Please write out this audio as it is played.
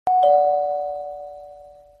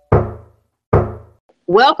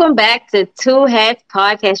Welcome back to Two Hats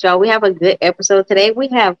Podcast, y'all. We have a good episode today. We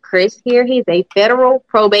have Chris here. He's a federal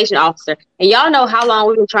probation officer. And y'all know how long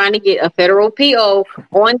we've been trying to get a federal PO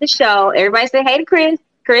on the show. Everybody say hey to Chris.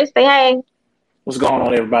 Chris, say hey. What's going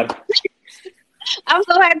on, everybody? I'm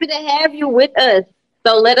so happy to have you with us.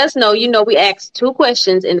 So let us know. We ask two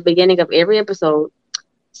questions in the beginning of every episode.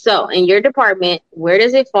 So in your department, where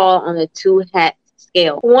does it fall on the two hat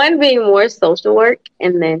scale? 1 being more social work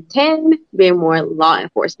and then 10 being more law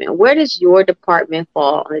enforcement. Where does your department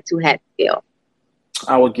fall on the two hat scale?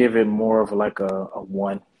 I would give it more of like a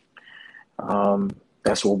one.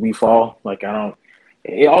 That's where we fall. Like I don't.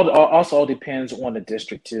 It also all depends on the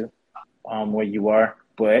district too, where you are.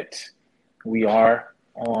 But we are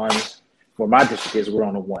on. Where my district is, we're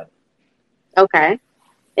on a one. Okay.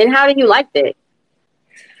 And how do you like that?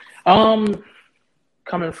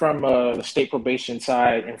 Coming from the state probation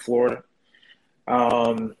side in Florida,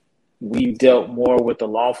 we've dealt more with the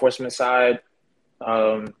law enforcement side,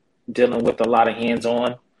 dealing with a lot of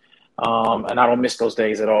hands-on, and I don't miss those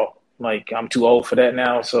days at all. Like I'm too old for that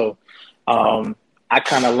now, so I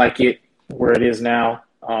kind of like it where it is now,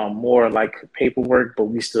 more like paperwork, but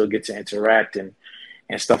we still get to interact and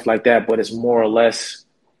stuff like that. But it's more or less,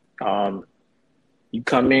 you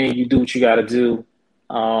come in, you do what you got to do.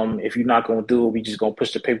 If you're not going to do it, we just going to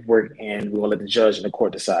push the paperwork and we're going to let the judge and the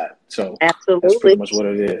court decide. So that's pretty much what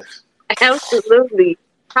it is. Absolutely.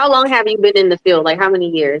 How long have you been in the field? Like how many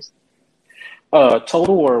years? Total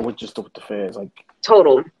or with the feds? Like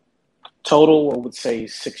Total, I would say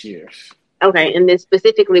 6 years. Okay. And then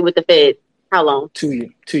specifically with the feds, how long? 2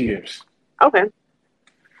 years. Okay.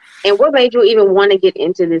 And what made you even want to get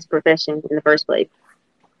into this profession in the first place?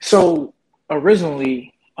 So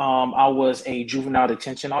originally, I was a juvenile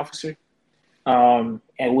detention officer, and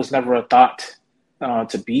it was never a thought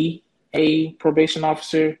to be a probation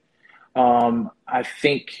officer. I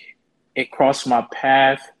think it crossed my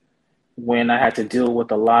path when I had to deal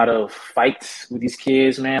with a lot of fights with these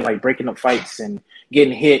kids, man, like breaking up fights and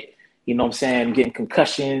getting hit, you know what I'm saying, getting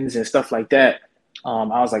concussions and stuff like that. I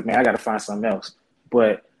was like, man, I got to find something else.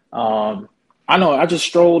 But I know I just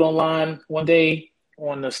strolled online one day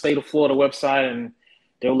on the state of Florida website and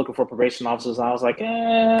they were looking for probation officers. I was like,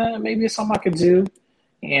 maybe it's something I could do.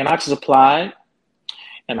 And I just applied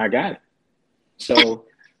and I got it. So,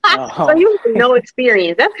 so you have no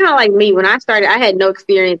experience. That's kind of like me. When I started, I had no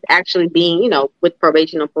experience actually being, with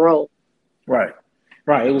probation or parole. Right.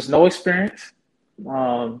 It was no experience.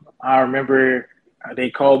 I remember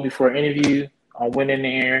they called me for an interview. I went in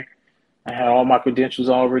there. I had all my credentials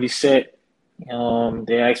already set.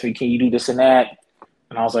 They asked me, can you do this and that?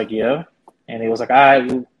 And I was like, yeah. And it was like, all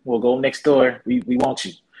right, we'll go next door. We want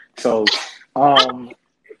you. So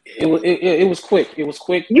it was quick. It was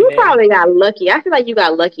quick. You probably got lucky. I feel like you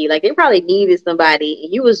got lucky. Like they probably needed somebody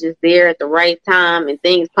and you was just there at the right time and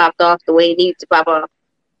things popped off the way it needed to pop off.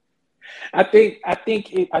 I think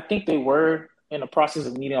they were in the process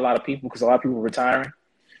of needing a lot of people because a lot of people were retiring.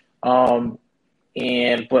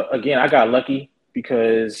 But again, I got lucky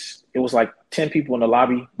because it was like 10 people in the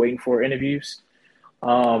lobby waiting for interviews.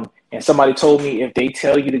 And somebody told me if they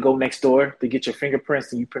tell you to go next door to get your fingerprints,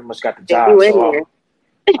 then you pretty much got the job. So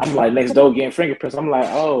I'm like next door getting fingerprints. I'm like,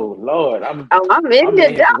 oh Lord, I'm in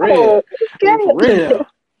the door. For real.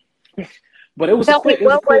 But it was what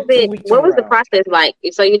was the process like?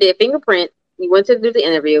 So you did fingerprints. You went to do the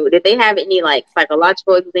interview. Did they have any like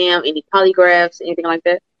psychological exam, any polygraphs, anything like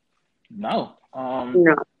that? No.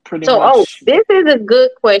 No. Pretty much. This is a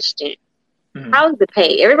good question. Mm-hmm. How's the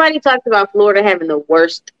pay? Everybody talks about Florida having the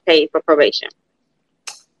worst pay for probation.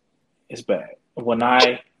 It's bad. When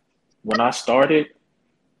I started,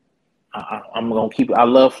 I'm gonna keep it. I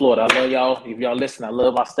love Florida. I love y'all. If y'all listen, I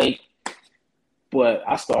love my state. But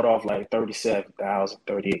I start off like $37,000,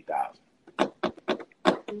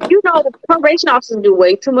 $38,000. Probation officers do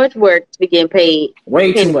way too much work to be getting paid.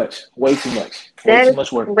 Way too much. That too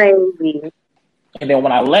much work. Crazy. And then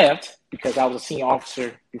when I left, because I was a senior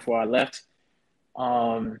officer before I left,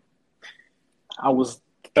 I was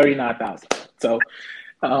 $39,000. So,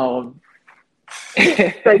 so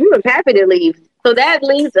you were happy to leave. So that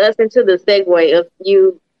leads us into the segue of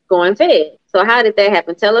you going fed. So how did that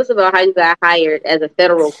happen? Tell us about how you got hired as a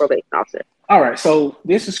federal probation officer. All right. So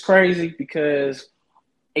this is crazy because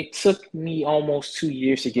it took me almost 2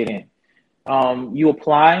 years to get in. You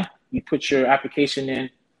apply, you put your application in,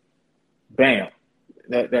 bam,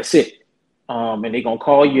 that's it. And they're going to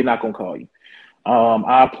call you, not going to call you.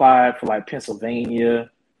 I applied for like Pennsylvania.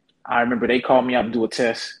 I remember they called me out and do a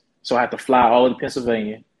test. So I had to fly all the way to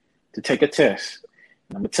Pennsylvania to take a test.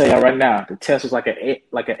 And I'm gonna tell y'all right now, the test was like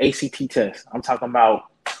an ACT test. I'm talking about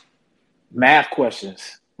math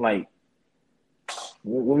questions. Like,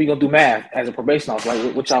 when we gonna do math as a probation officer?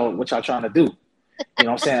 Like, what y'all trying to do? You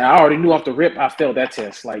know what I'm saying? I already knew off the rip I failed that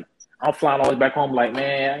test. Like, I'm flying all the way back home. Like,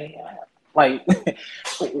 man, like,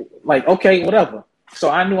 like, okay, whatever. So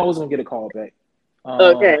I knew I was gonna get a call back.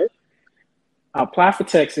 Okay. I applied for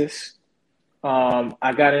Texas.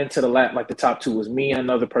 I got into the top two. It was me and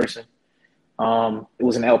another person. It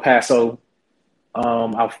was in El Paso.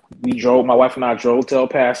 My wife and I drove to El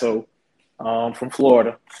Paso from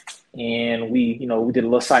Florida, and we did a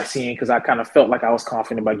little sightseeing because I kind of felt like I was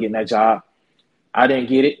confident about getting that job. I didn't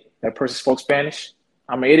get it. That person spoke Spanish.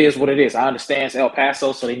 I mean, it is what it is. I understand it's El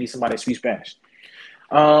Paso, so they need somebody that speaks Spanish.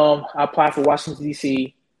 I applied for Washington,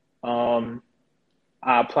 D.C. I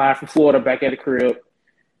applied for Florida back at the crib.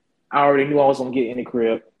 I already knew I was going to get in the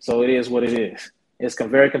crib, so it is what it is. It's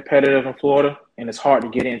very competitive in Florida, and it's hard to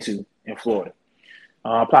get into in Florida.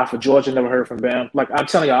 I applied for Georgia, never heard from them. Like, I'm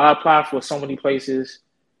telling you, I applied for so many places,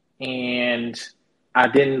 and I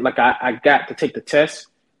didn't, I got to take the test,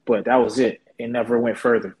 but that was it. It never went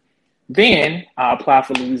further. Then I applied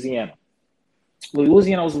for Louisiana.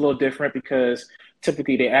 Louisiana was a little different because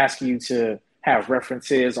typically they ask you to have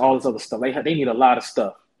references, all this other stuff. They need a lot of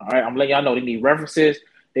stuff. All right, I'm letting y'all know they need references.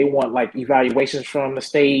 They want like evaluations from the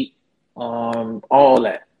state, all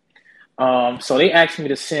that. So they asked me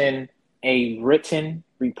to send a written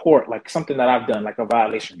report, like something that I've done, like a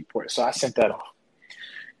violation report. So I sent that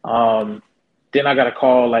off. Then I got a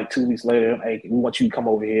call like 2 weeks later. Hey, we want you to come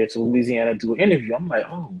over here to Louisiana to do an interview. I'm like,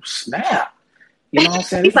 oh snap! You know what I'm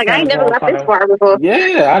saying? He's This is like, I kind ain't of never going got kind this of far before.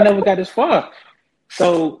 yeah. I never got this far.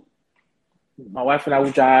 So my wife and I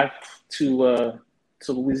would drive to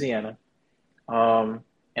Louisiana,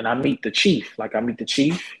 and I meet the chief. Like, I meet the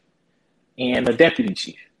chief and the deputy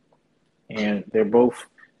chief, and they both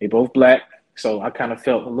black. So I kind of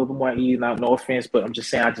felt a little bit more at ease. No offense, but I'm just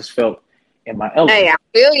saying I just felt in my Hey, element. I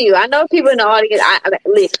feel you. I know people in the audience.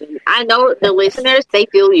 Listen. I know the listeners. They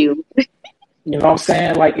feel you. You know what I'm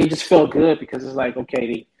saying? Like, it just felt good because it's like,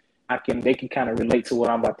 okay, they can kind of relate to what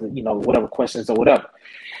I'm about to, whatever questions or whatever.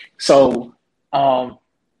 So I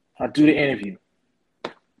do the interview.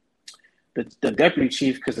 The deputy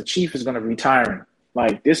chief, because the chief is going to be retiring.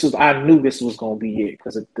 Like, I knew this was going to be it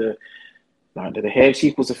because the head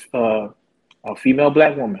chief was a female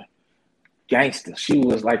black woman, gangster. She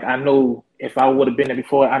was like, I know if I would have been there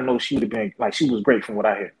before, I know she would have been like, she was great from what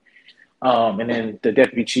I heard. And then the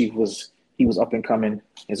deputy chief was up and coming.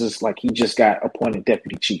 It's just like he just got appointed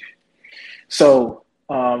deputy chief. So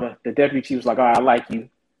the deputy chief was like, all right, I like you.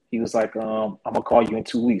 He was like, I'm gonna call you in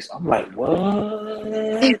 2 weeks. I'm like, what?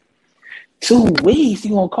 2 weeks?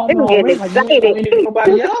 You gonna call me I'm getting already? Like, you ain't gonna excited. interview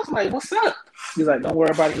nobody else? Like, what's up? He's like, don't worry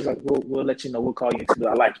about it. He's like, we'll let you know. We'll call you in 2 weeks.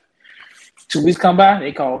 I like you. 2 weeks come by,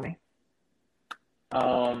 they called me.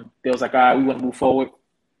 They was like, all right, we want to move forward.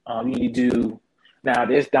 You need to do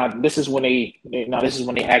this is when they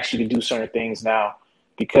ask you to do certain things now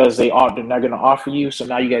because they're not going to offer you. So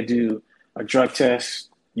now you got to do a drug test.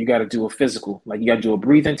 You got to do a physical. Like, you got to do a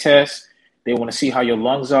breathing test. They want to see how your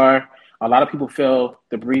lungs are. A lot of people fail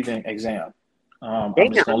the breathing exam. I'm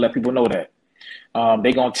just going to let people know that.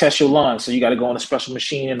 They're going to test your lungs. So you got to go on a special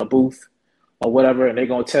machine in a booth or whatever, and they're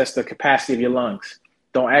going to test the capacity of your lungs.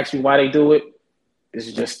 Don't ask me why they do it. This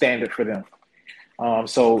is just standard for them.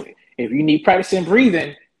 So if you need practicing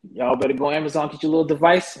breathing, y'all better go on Amazon, get your little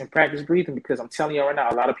device and practice breathing because I'm telling you right now,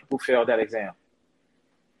 a lot of people fail that exam.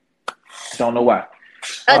 Don't know why.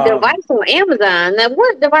 A device on Amazon. Now,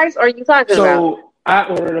 what device are you talking about? So I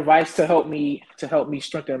ordered a device to help me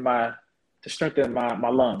strengthen my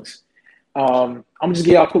lungs. I'm just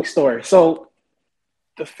give y'all a quick story. So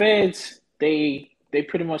the feds, they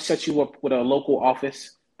pretty much set you up with a local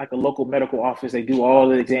office, like a local medical office. They do all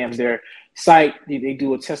the exams there. Sight, they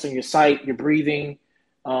do a test on your sight, your breathing,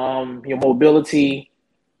 your mobility.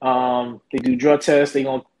 They do drug tests. They're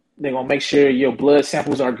gonna make sure your blood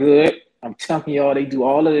samples are good. I'm telling y'all, they do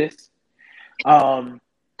all of this. So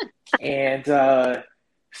they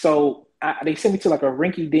sent me to like a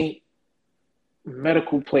rinky-dink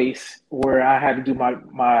medical place where I had to do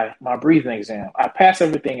my breathing exam. I passed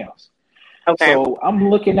everything else. Okay. So I'm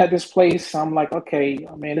looking at this place. I'm like, okay,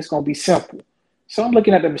 man, it's gonna be simple. So I'm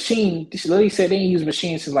looking at the machine. This lady said they ain't used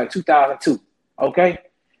machines since like 2002. Okay,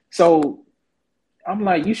 so I'm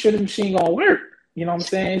like, you sure the machine gonna work? You know what I'm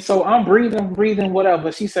saying? So I'm breathing,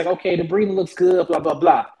 whatever. She said, okay, the breathing looks good, blah blah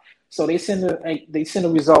blah. So they send the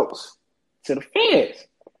results to the feds.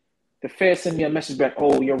 The feds send me a message back.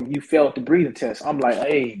 Oh, you failed the breathing test. I'm like,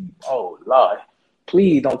 hey, oh Lord,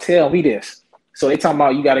 please don't tell me this. So they talking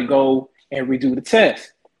about you got to go and redo the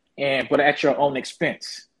test, but at your own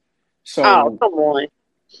expense. So, oh, come on.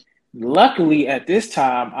 Luckily, at this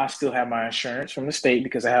time, I still had my insurance from the state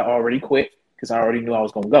because I had already quit because I already knew I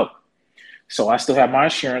was going to go. So I still have my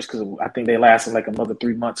insurance because I think they lasted like another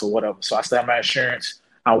 3 months or whatever. So I still have my insurance.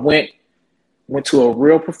 I went to a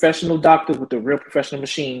real professional doctor with a real professional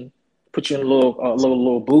machine, put you in a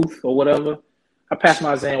little booth or whatever. I passed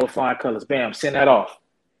my exam with flying colors. Bam, send that off.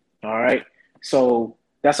 All right. So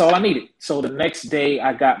that's all I needed. So the next day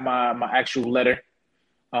I got my actual letter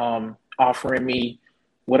offering me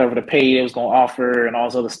whatever the pay it was gonna offer and all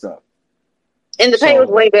this other stuff. And the pay was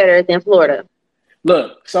So way better than Florida.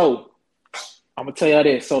 look, so I'm gonna tell you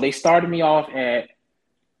this. So they started me off at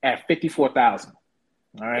 54,000.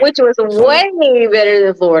 All right. Which was So way better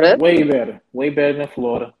than Florida. way better than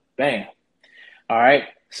Florida. Bam. All right.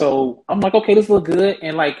 So I'm like, okay, this look good,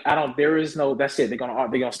 and like I don't. There is no. That's it. They're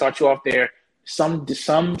gonna start you off there. Some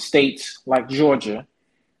states like Georgia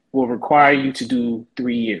will require you to do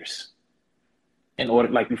 3 years in order,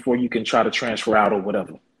 like before you can try to transfer out or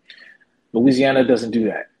whatever. Louisiana doesn't do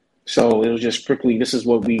that. So it was just strictly this is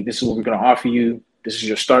what we're gonna offer you. This is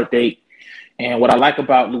your start date. And what I like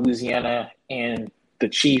about Louisiana and the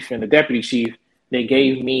chief and the deputy chief, they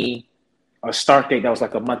gave me a start date that was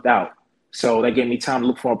like a month out. So that gave me time to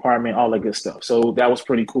look for an apartment, all that good stuff. So that was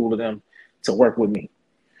pretty cool of them to work with me.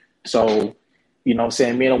 So, you know what I'm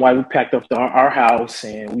saying? Me and the wife, we packed up our house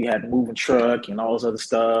and we had a moving truck and all this other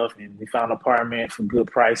stuff. And we found an apartment for good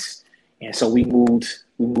price. And so we moved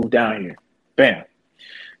down here. Bam.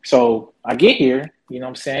 So I get here, you know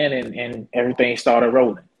what I'm saying? And everything started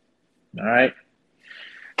rolling. All right.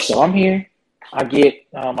 So I'm here. I do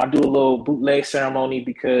a little bootleg ceremony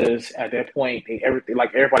because at that point,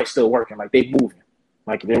 everybody's still working, like they moving,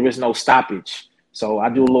 like there was no stoppage. So I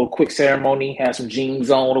do a little quick ceremony, have some jeans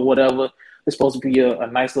on or whatever. It's supposed to be a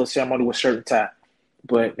nice little ceremony with shirt and tie,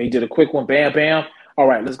 but they did a quick one, bam, bam. All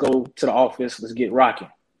right, let's go to the office. Let's get rocking.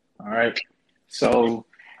 All right. So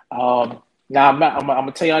now I'm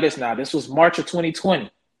gonna tell y'all this. Now this was March of 2020.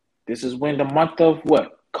 This is when the month of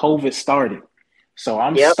what COVID started. So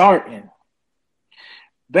I'm Yep. starting.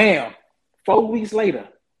 Bam. 4 weeks later,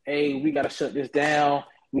 hey, we got to shut this down.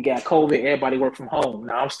 We got COVID. Everybody work from home.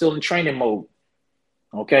 Now I'm still in training mode.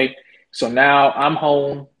 Okay. So now I'm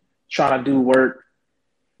home trying to do work.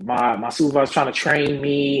 My supervisor's trying to train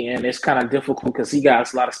me, and it's kind of difficult because he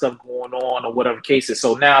got a lot of stuff going on or whatever cases.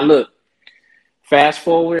 So now look, fast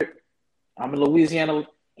forward, I'm in Louisiana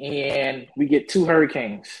and we get two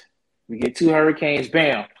hurricanes.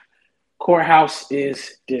 Bam. Courthouse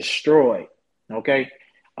is destroyed. Okay.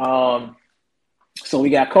 So we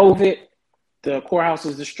got COVID. The courthouse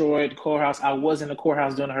was destroyed. I was in the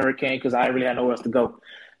courthouse during the hurricane because I really had nowhere else to go.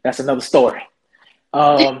 That's another story.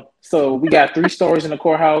 So we got 3 stories in the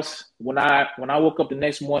courthouse. When I woke up the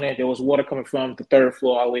next morning, there was water coming from the 3rd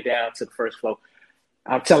floor all the way down to the 1st floor.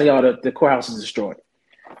 I'm telling y'all that the courthouse is destroyed.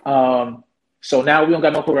 So now we don't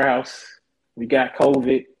got no courthouse. We got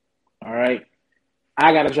COVID. All right.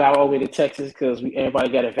 I got to drive all the way to Texas because everybody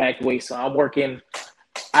got evacuated. So I'm working.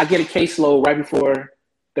 I get a caseload right before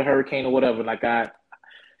the hurricane or whatever. Like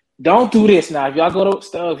don't do this now. If y'all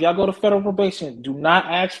go to federal probation, do not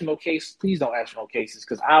ask for no case. Please don't ask for no cases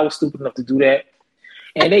because I was stupid enough to do that,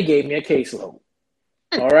 and they gave me a caseload.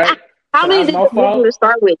 All right. How So many that's did my you fault. to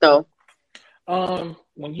start with, though?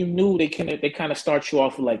 When you knew they kind of start you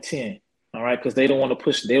off with like 10. All right, because they don't want to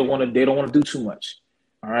push. They don't want to do too much.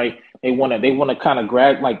 All right. They want to kind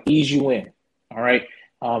of ease you in. All right.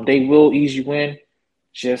 They will ease you in.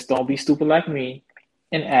 Just don't be stupid like me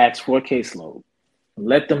and ask for a caseload.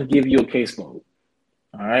 Let them give you a caseload.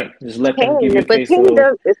 All right. Just let them give you a But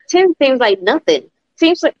caseload. 10 seems like nothing.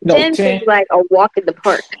 Seems like No, 10 seems like a walk in the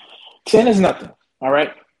park. 10 is nothing. All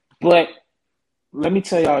right. But let me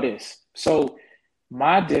tell y'all this. So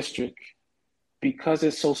my district, because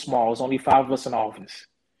it's so small, it's only 5 of us in office.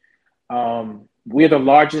 We're the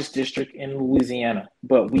largest district in Louisiana,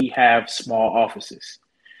 but we have small offices.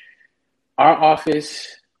 Our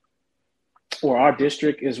office or our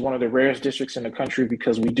district is one of the rarest districts in the country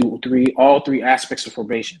because we do all three aspects of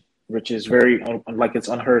probation, which is very it's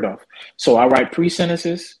unheard of. So I write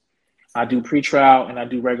pre-sentences, I do pretrial, and I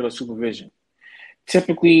do regular supervision.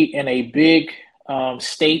 Typically in a big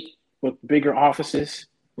state with bigger offices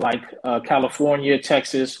like California,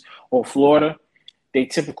 Texas, or Florida, they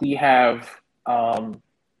typically have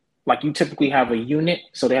you typically have a unit.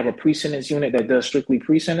 So they have a pre-sentence unit that does strictly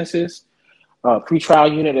pre-sentences, a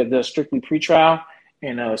pretrial unit that does strictly pretrial,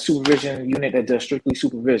 and a supervision unit that does strictly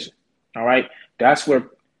supervision. All right. That's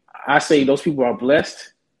where I say those people are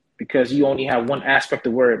blessed because you only have one aspect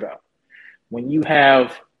to worry about. When you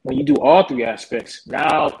do all 3 aspects,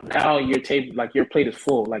 now your table, like your plate is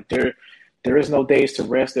full. Like There is no days to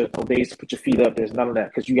rest. There's no days to put your feet up. There's none of that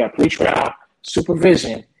because you got pre-trial,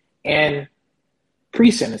 supervision, and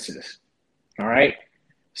pre-sentences. All right.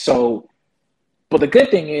 So, but the good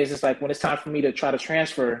thing is, it's like when it's time for me to try to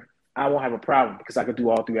transfer, I won't have a problem because I could do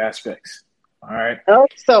all three aspects. All right. Oh,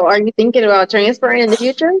 so are you thinking about transferring in the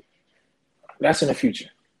future? That's in the future.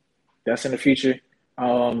 That's in the future.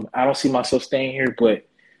 I don't see myself staying here, but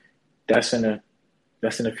that's in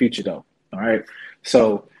the future though. All right.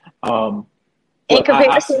 So, In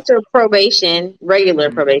comparison to probation,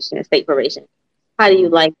 regular probation, and state probation, how do you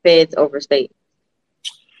like feds over state?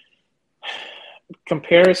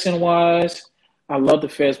 Comparison wise, I love the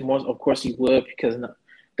feds more. Of course, you would because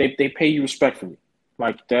they pay you respectfully.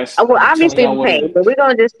 Like that's well, obviously the pay, but we're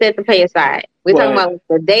gonna just set the pay aside. We're talking about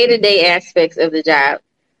the day-to-day aspects of the job.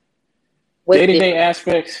 Day-to-day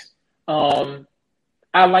aspects, I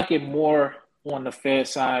like it more on the Fed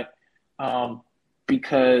side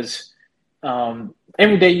because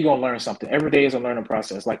every day you're gonna learn something. Every day is a learning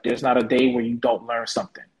process. Like there's not a day where you don't learn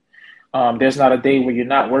something. There's not a day where you're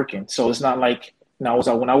not working. So it's not like when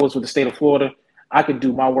I was with the state of Florida, I could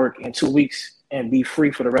do my work in 2 weeks and be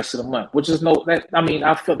free for the rest of the month, which is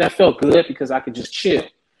I felt good because I could just chill.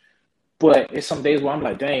 But it's some days where I'm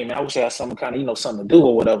like, dang, man, I wish I had some kind of, something to do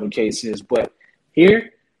or whatever the case is. But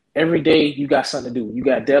here, every day you got something to do. You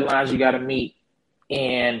got deadlines you got to meet.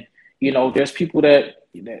 And, there's people that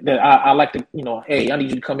I like to, hey, I need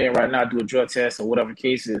you to come in right now, do a drug test or whatever the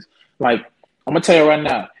case is. Like, I'm going to tell you right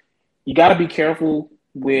now, you got to be careful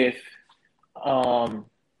with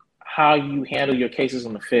how you handle your cases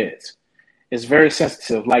on the feds. It's very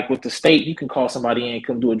sensitive. Like with the state, you can call somebody in and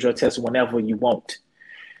come do a drug test whenever you want.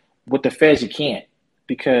 With the feds, you can't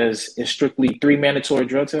because it's strictly 3 mandatory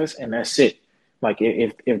drug tests and that's it. Like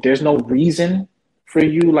if there's no reason for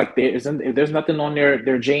you, like if there's nothing on their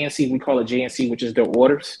JNC, we call it JNC, which is their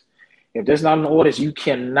orders. If there's not an orders, you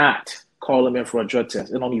cannot call them in for a drug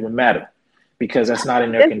test. It don't even matter because that's not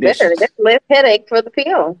in their conditions. Better. That's less headache for the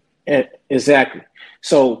PO. Exactly.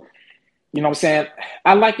 So, you know what I'm saying?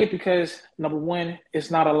 I like it because number one,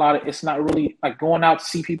 it's not really like going out to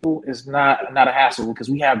see people is not a hassle because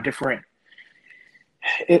we have different.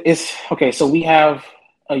 It's okay. So we have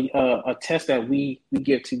a test that we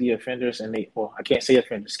give to the offenders and I can't say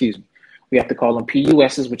offenders, excuse me. We have to call them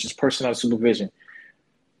PUSs, which is personal supervision.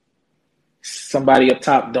 Somebody up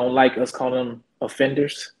top don't like us calling them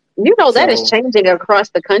offenders. That is changing across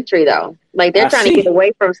the country though. Like they're trying to get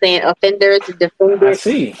away from saying offenders to defenders. I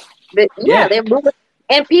see. But they're moving,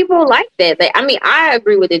 and people like that. I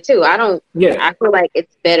agree with it too. I feel like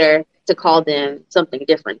it's better to call them something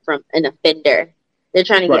different from an offender. They're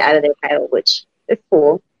trying to get out of their title, which is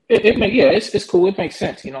cool. It's cool. It makes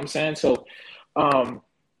sense. You know what I'm saying? So,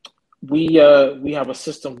 we have a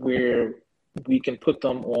system where we can put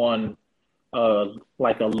them on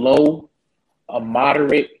like a low, a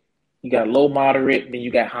moderate. You got low, moderate, then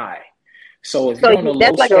you got high. So if you're on a low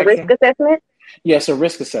that's like spectrum, a risk assessment. Yeah, it's a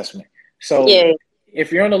risk assessment. So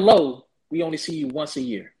if you're on a low, we only see you once a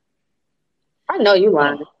year. I know you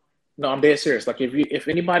lying. No, I'm dead serious. Like if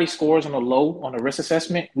anybody scores on a low on a risk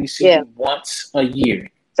assessment, we see you once a year.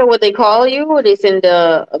 So would they call you or they send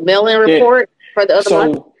a mail-in report for the other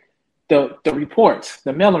month? So the reports,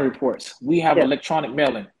 the mail-in reports, we have electronic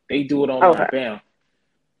mail-in. They do it online. Bam.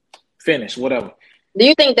 Finish, whatever. Do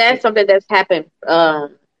you think that's something that's happened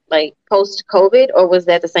like post-COVID or was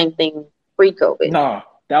that the same thing pre-COVID? No,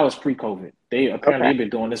 that was pre-COVID. They apparently been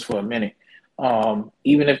doing this for a minute.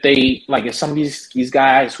 Even if if some of these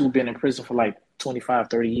guys who've been in prison for like 25,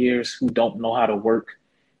 30 years who don't know how to work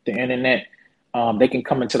the internet, they can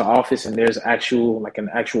come into the office and there's an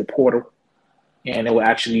actual portal and it will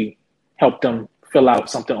actually help them fill out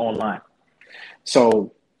something online.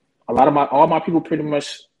 So all my people pretty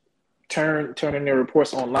much turn in their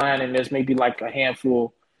reports online and there's maybe like a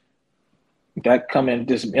handful that come and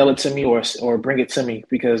just mail it to me or bring it to me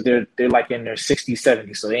because they're like in their 60s,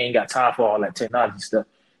 70s, so they ain't got time for all that technology stuff.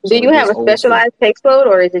 Do you have a specialized caseload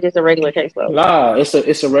or is it just a regular caseload? Nah, it's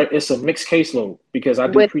a mixed caseload because I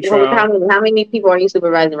do pre-trial. How many people are you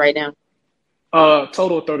supervising right now?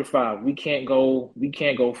 Total of 35. We can't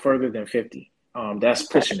go further than 50. That's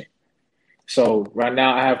pushing it. So right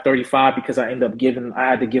now I have 35 because I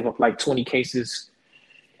had to give up like 20 cases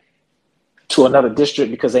to another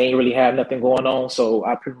district because they ain't really have nothing going on. So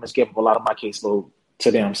I pretty much gave up a lot of my caseload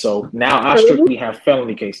to them. So now I strictly have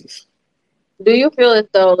felony cases. Do you feel as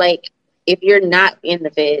though like if you're not in the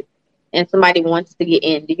Fed and somebody wants to get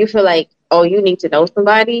in, do you feel like, you need to know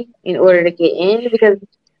somebody in order to get in? Because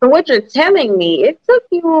from what you're telling me, it took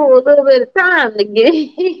you a little bit of time to get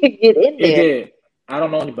in there. It did. I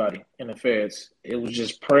don't know anybody in the Feds. It was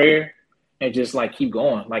just prayer and just like keep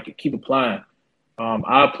going, like keep applying.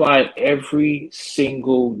 I applied every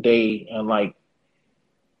single day in like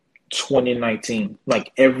 2019.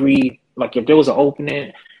 Like if there was an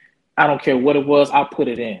opening, I don't care what it was, I put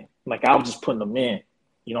it in. Like I was just putting them in.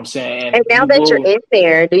 You know what I'm saying? And And now you that you're will. in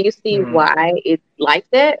there, do you see Mhm. why it's like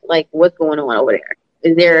that? Like, what's going on over there?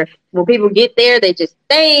 Is there when people get there, they just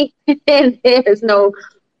stay, and there's no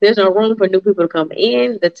room for new people to come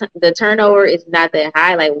in. The turnover is not that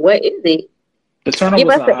high. Like, what is it? The Give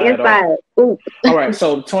turnover's us not the high at all. inside. Ooh, All right,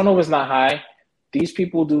 so the turnover's not high. These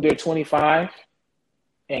people do their 25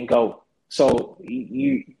 and go. So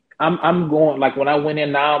I'm going like when I went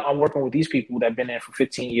in now, I'm working with these people that have been there for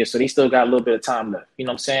 15 years, so they still got a little bit of time left. You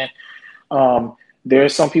know what I'm saying? There are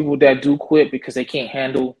some people that do quit because they can't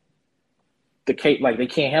handle the case, like they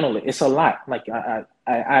can't handle it. It's a lot. Like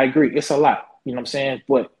I agree, it's a lot. You know what I'm saying?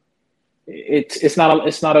 But it's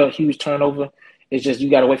not a huge turnover. It's just you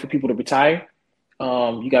got to wait for people to retire.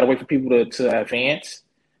 You got to wait for people to advance,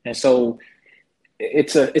 and so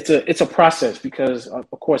it's a process because of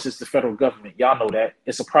course it's the federal government. Y'all know that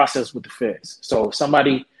it's a process with the feds. So if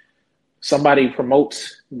somebody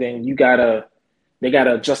promotes, then they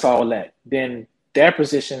gotta adjust all that. Then their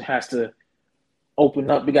position has to open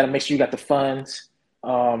up. We got to make sure you got the funds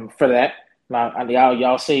for that. Now,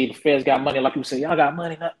 y'all say the feds got money. A lot of people say y'all got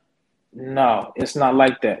money. No, it's not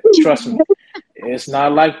like that. Trust me, it's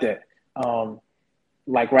not like that. Um,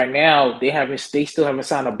 like right now, they still haven't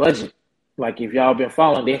signed a budget. Like if y'all been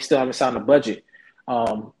following, they still haven't signed a budget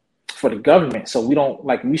um, for the government. So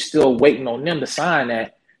we still waiting on them to sign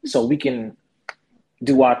that so we can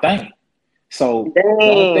do our thing. So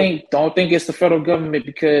dang. don't think it's the federal government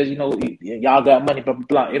because y'all got money, blah blah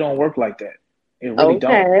blah. It don't work like that. It really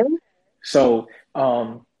don't. Okay. So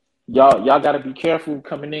y'all got to be careful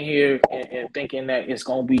coming in here and thinking that it's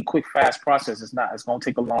gonna be a quick, fast process. It's not. It's gonna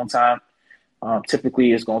take a long time.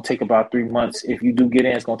 Typically, it's gonna take about 3 months. If you do get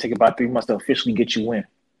in, it's gonna take about 3 months to officially get you in.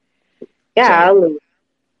 So Golly.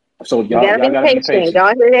 so You y'all gotta y'all be got to be patient. patient.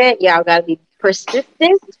 Y'all hear that? Y'all gotta be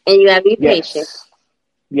persistent and you gotta be patient. Yes.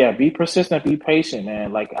 Yeah, be persistent, be patient,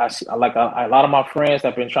 man. Like I see, like a lot of my friends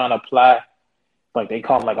have been trying to apply. Like they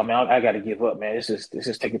call me, like, I mean, I got to give up, man. This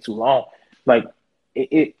is taking too long. Like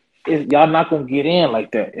y'all not gonna get in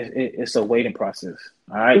like that. It's a waiting process.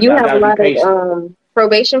 All right, You y'all have got a to be lot of patient.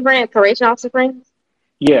 probation officer friends.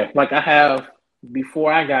 Yeah, like I have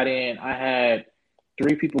before I got in, I had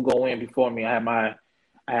three people go in before me. I had my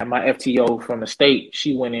FTO from the state.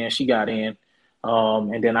 She went in, she got in.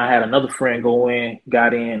 And then I had another friend go in,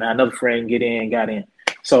 got in, another friend get in, got in.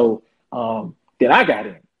 So then I got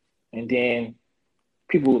in. And then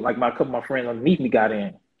people like my couple of my friends underneath me got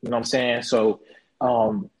in. You know what I'm saying? So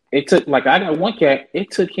it took like I got one cat, it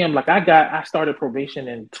took him like I started probation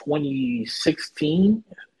in 2016.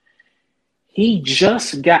 He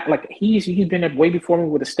just got like he's been there way before me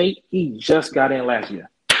with the state. He just got in last year.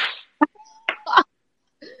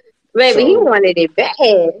 Baby, he So wanted it bad.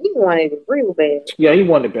 He wanted it real bad. yeah, he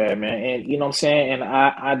wanted bad, man. And you know what I'm saying? And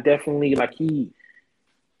I definitely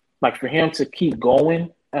like for him to keep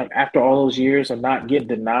going after all those years of not getting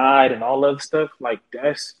denied and all other stuff, like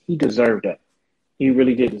he deserved that. He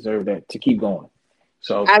really did deserve that to keep going.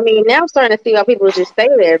 So I mean, now I'm starting to see why people just stay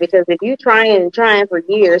there because if you trying for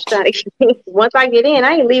years, trying to get, once I get in,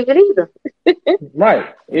 I ain't leaving either.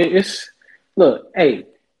 right. It's look, hey,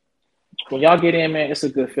 when y'all get in, man, it's a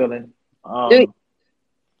good feeling. Do Um do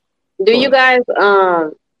go you ahead.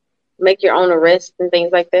 guys make your own arrests and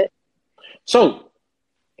things like that? So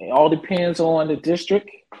it all depends on the district.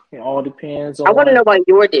 It all depends I want to know on about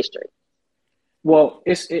your district. well,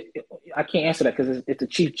 I can't answer that because it's the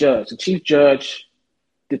chief judge. The chief judge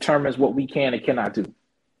determines what we can and cannot do.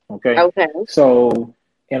 Okay, Okay, so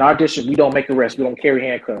in our district, we don't make arrests. We don't carry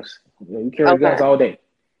handcuffs. We carry okay, guns all day.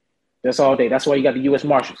 That's all day. That's why you got the U.S.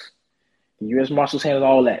 Marshals. The U.S. Marshals handle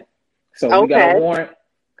all that. So we got a okay. warrant.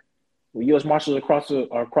 The U.S. Marshals across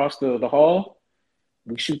the hall.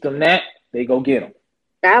 We shoot them that. They go get them.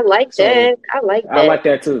 I like that. So I like I that. like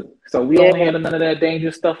that too. So we Yeah. don't handle none of that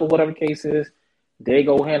dangerous stuff or whatever case is. They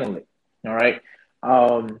go handle it. All right.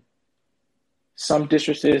 Um, some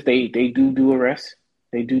districts they do arrests.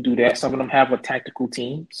 They do that. Some of them have a tactical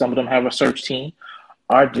team. Some of them have a search team.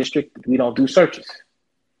 Our district, we don't do searches.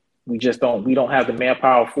 We just don't. We don't have the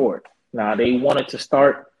manpower for it. Now they wanted to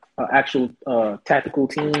start an actual tactical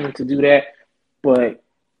team to do that, but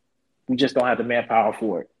we just don't have the manpower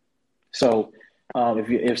for it. So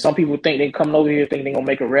if some people think they coming over here think they're gonna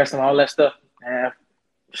make arrests and all that stuff,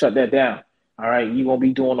 shut that down. All right, you're gonna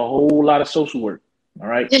be doing a whole lot of social work. All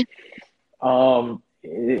right,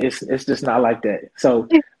 it's just not like that. So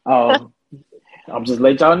I'm just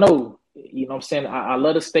let y'all know You know what I'm saying? I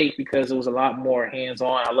love the state because it was a lot more hands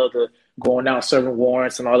on. I love the going out serving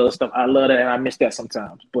warrants and all that stuff. I love that, and I miss that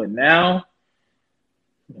sometimes. But now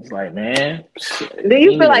it's like, man, Do you you ain't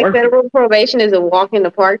feel even like working. federal probation is a walk in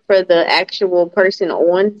the park for the actual person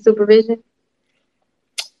on supervision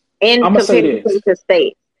in I'm gonna say this. comparison to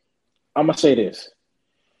state? I'm gonna say this.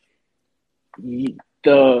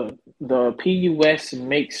 The PUS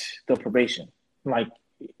makes the probation. Like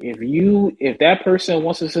if that person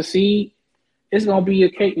wants to succeed, it's gonna be a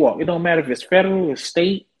cakewalk. It don't matter if it's federal or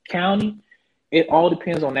state, county. It all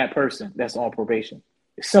depends on that person that's on probation.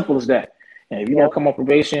 It's simple as that. And if you're gonna Yep. come on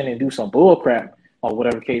probation and do some bull crap or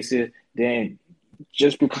whatever the case is, then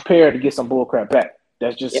just be prepared to get some bull crap back.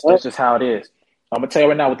 That's Yep. just how it is. I'm gonna tell you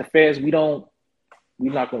right now with the feds, we're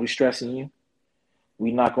not gonna be stressing you.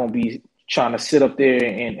 We're not gonna be trying to sit up there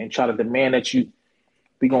and try to demand that you.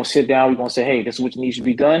 We're gonna sit down. We're gonna say, hey, this is what needs to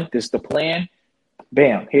be done. This is the plan.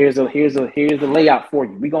 Bam. Here's the layout for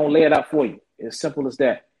you. We're gonna lay it out for you. As simple as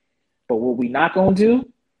that. But what we not gonna do,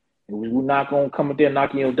 we're not gonna come up there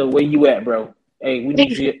knocking your door. Where you at, bro? Hey, we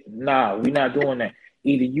need you. Nah, we're not doing that.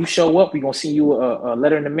 Either you show up, we're gonna send you a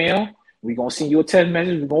letter in the mail. We're gonna send you a text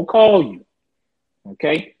message. We're gonna call you.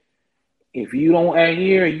 Okay. If you don't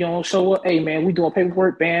adhere, you don't show up. Hey man, we doing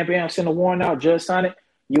paperwork. Bam, bam. Send a warrant out. Judge sign it.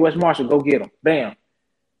 U.S. Marshal, go get them. Bam.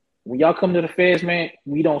 When y'all come to the feds, man,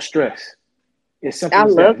 we don't stress. It's I simple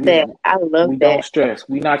as that. love that. I love We don't that. stress.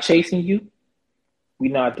 We not chasing you. We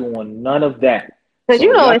not doing none of that. Because So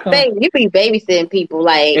you if know, y'all in come, state, you be babysitting people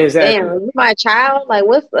like, damn, exactly, you my child? Like,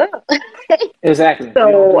 what's up? exactly. We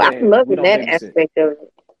don't So do I'm that. We loving don't that babysit. aspect of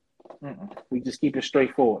it. We just keep it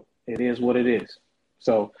straightforward. It is what it is.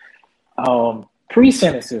 So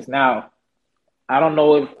pre-sentences. Now, I don't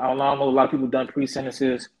know a lot of people done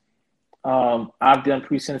pre-sentences. I've done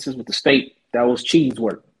pre-sentences with the state. That was cheese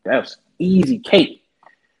work. That was easy cake.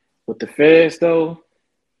 With the feds, though,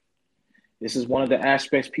 this is one of the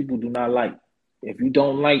aspects people do not like. If you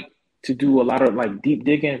don't like to do a lot of like deep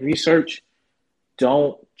digging research,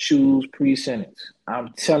 don't choose pre-sentence.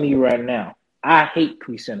 I'm telling you right now, I hate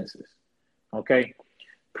pre-sentences. Okay?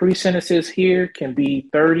 Pre-sentences here can be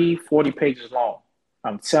 30, 40 pages long.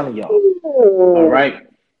 I'm telling y'all. All Ooh. right.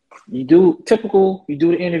 You do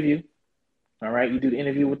the interview. All right. You do the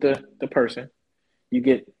interview with the person. You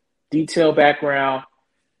get detailed background,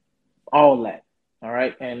 all that. All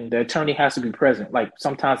right. And the attorney has to be present. Like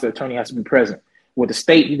sometimes the attorney has to be present. With the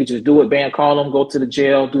state, you can just do it, ban, call them, go to the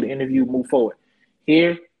jail, do the interview, move forward.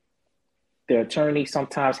 Here, the attorney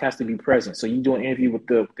sometimes has to be present. So you do an interview with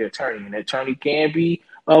the attorney, and the attorney can be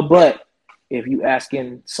a butt if you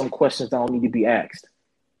asking some questions that don't need to be asked.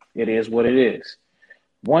 It is what it is.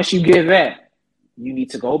 Once you get that, you need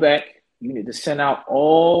to go back. You need to send out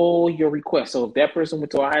all your requests. So if that person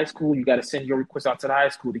went to a high school, you got to send your request out to the high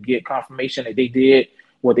school to get confirmation that they did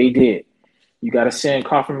what they did. You got to send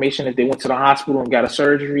confirmation if they went to the hospital and got a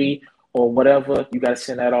surgery or whatever. You got to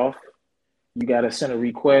send that off. You got to send a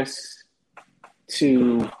request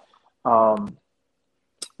to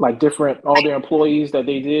like different all their employees that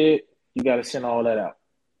they did. You got to send all that out.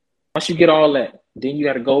 Once you get all that, then you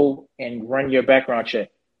got to go and run your background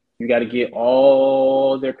check. You got to get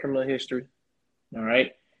all their criminal history, all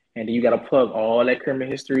right? And then you got to plug all that criminal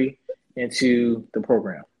history into the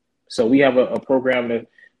program. So we have a program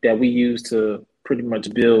that we use to pretty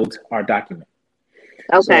much build our document.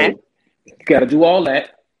 Okay. So you got to do all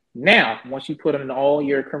that. Now, once you put in all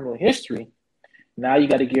your criminal history, now you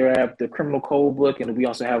got to grab the criminal code book, and we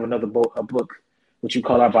also have another book, a book, which you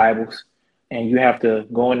call our Bibles, and you have to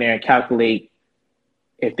go in there and calculate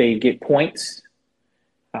if they get points,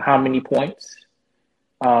 how many points,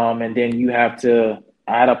 and then you have to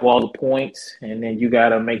add up all the points, and then you got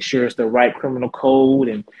to make sure it's the right criminal code,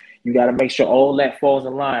 and you got to make sure all that falls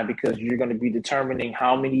in line because you're going to be determining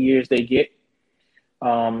how many years they get,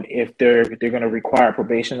 if they're going to require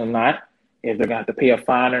probation or not, if they're going to have to pay a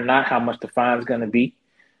fine or not, how much the fine is going to be,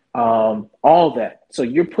 all that. So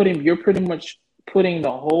you're pretty much putting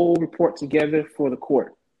the whole report together for the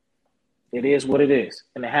court. It is what it is,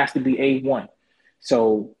 and it has to be A1.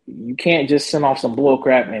 So you can't just send off some bull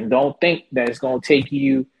crap and don't think that it's going to take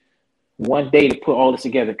you one day to put all this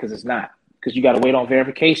together because it's not. Because you got to wait on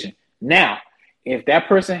verification. Now, if that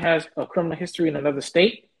person has a criminal history in another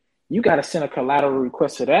state, you got to send a collateral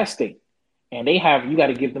request to that state. And you got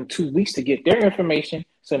to give them 2 weeks to get their information.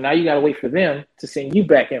 So now you got to wait for them to send you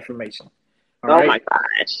back information. All Oh right. my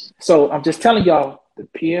gosh. So I'm just telling y'all, the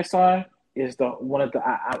PSI is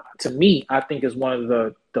to me, I think is one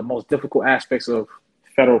of the most difficult aspects of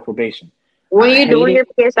federal probation. When I you're hate doing your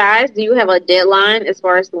it. PSIs, do you have a deadline as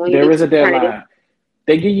far as when you There need is to a turn it in? deadline.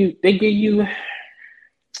 They give you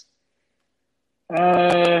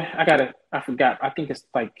I forgot. I think it's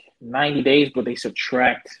like 90 days, but they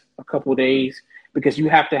subtract a couple days because you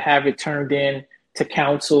have to have it turned in to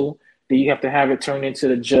counsel. Then you have to have it turned into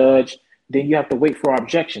the judge. Then you have to wait for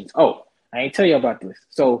objections. Oh, I ain't tell you about this.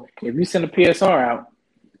 So if you send a PSR out,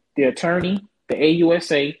 the attorney, the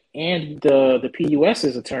AUSA, and the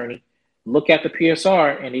PUS's attorney look at the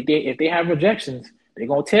PSR, and if they have objections, they're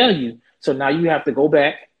gonna tell you. So now you have to go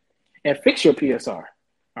back and fix your PSR.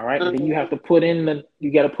 All right. And then you have to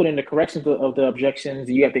you got to put in the corrections of the objections.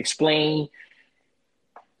 You have to explain.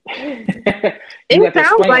 It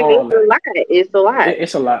sounds like it's a lot. It's a lot.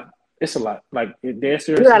 It's a lot. It's a lot. Like there's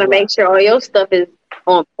seriously. You got to make sure all your stuff is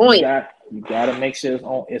on point. You got to make sure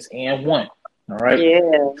it's and one. All right. Yeah.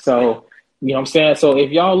 So, you know what I'm saying? So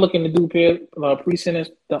if y'all looking to do pre-sentence,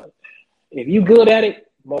 if you good at it,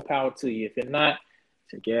 more power to you. If you're not,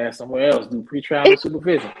 take your ass somewhere else. Do pretrial and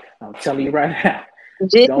supervision. I'm telling you right now.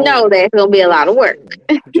 Just know that it's gonna be a lot of work.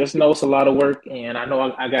 Just know it's a lot of work, and I know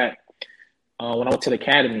I got when I went to the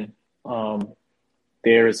academy.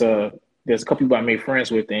 There's a couple people I made friends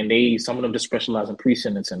with, and some of them just specialize in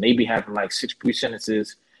pre-sentence, and they be having like 6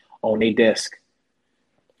 pre-sentences on their desk,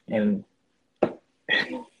 and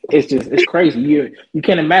it's crazy. You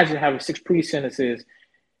can't imagine having 6 pre-sentences,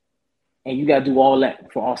 and you got to do all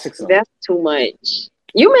that for all 6 of them. That's too much.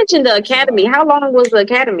 You mentioned the academy. How long was the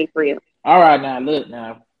academy for you? All right,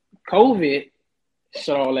 now, COVID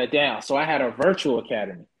shut all that down. So I had a virtual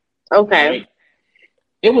academy. Okay. Right?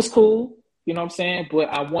 It was cool, you know what I'm saying? But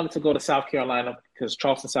I wanted to go to South Carolina,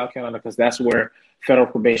 Charleston, South Carolina, because that's where federal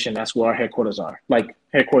probation, that's where our headquarters are, like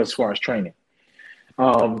headquarters as far as training.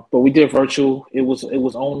 But we did virtual. It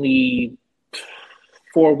was only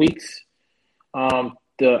 4 weeks.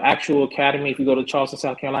 The actual academy, if you go to Charleston,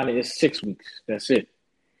 South Carolina, is 6 weeks. That's it.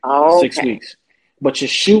 Oh, okay. 6 weeks. But you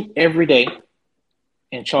shoot every day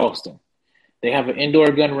in Charleston. They have an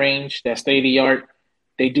indoor gun range that's state of the art.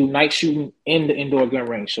 They do night shooting in the indoor gun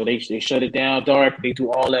range. So they shut it down dark. They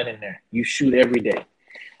do all that in there. You shoot every day.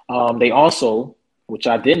 They also, which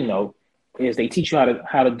I didn't know, is they teach you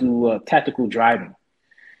how to do tactical driving.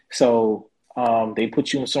 So they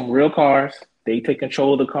put you in some real cars. They take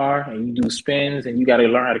control of the car, and you do spins, and you got to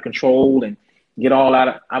learn how to control and get all out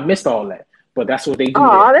of. I missed all that, but that's what they do.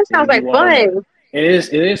 Oh, that sounds like fun. It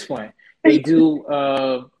is fun. They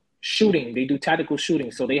do shooting. They do tactical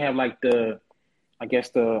shooting. So they have like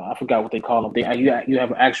I forgot what they call them. You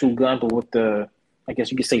have an actual gun, but with I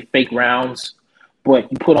guess you could say fake rounds,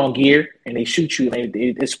 but you put on gear and they shoot you.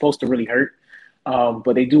 It's supposed to really hurt.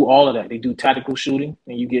 But they do all of that. They do tactical shooting,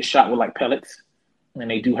 and you get shot with like pellets,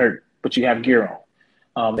 and they do hurt, but you have gear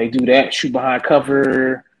on. They do that, shoot behind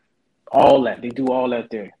cover, all that. They do all that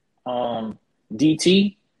there.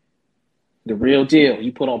 DT, the real deal.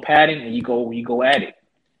 You put on padding and you go at it.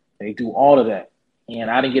 They do all of that, and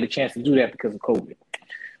I didn't get a chance to do that because of COVID.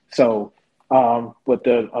 So, but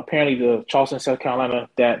apparently the Charleston, South Carolina,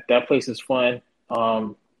 that place is fun.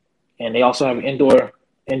 And they also have an indoor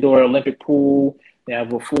Olympic pool. They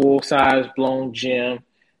have a full size blown gym.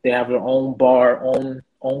 They have their own bar,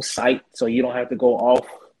 own site, so you don't have to go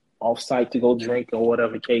off site to go drink or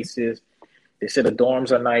whatever the case is. They said the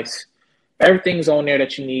dorms are nice. Everything's on there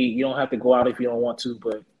that you need. You don't have to go out if you don't want to,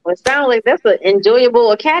 but it sounds like that's an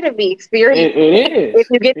enjoyable academy experience. It is. If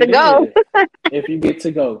you get to go. If you get to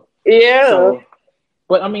go. Yeah. So,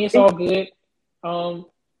 but I mean, it's all good. How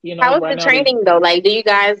is the training though? Like, do you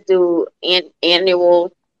guys do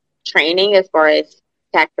annual training as far as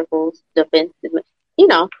tacticals, defensive?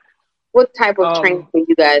 What type of training do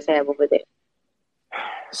you guys have over there?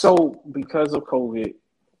 So, because of COVID,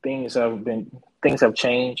 things have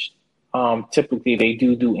changed. Typically, they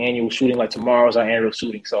do annual shooting. Like tomorrow's our annual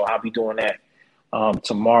shooting, so I'll be doing that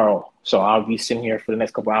tomorrow. So I'll be sitting here for the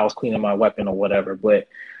next couple hours cleaning my weapon or whatever. But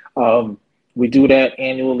we do that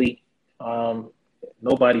annually.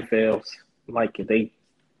 Nobody fails.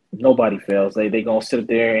 Nobody fails. They gonna sit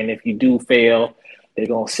there, and if you do fail, they're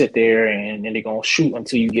gonna sit there and they're gonna shoot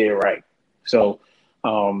until you get it right. So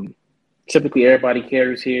typically, everybody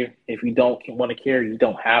carries here. If you don't want to carry, you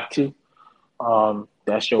don't have to.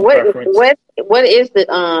 That's your preference. What is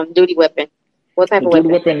the duty weapon? What type of weapon? The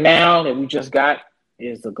duty weapon now that we just got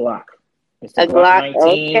is the Glock. It's the Glock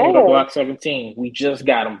 19 or the Glock 17. We just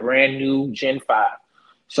got them brand new Gen 5.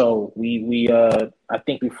 So we I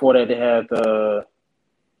think before that they had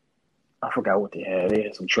I forgot what they had. They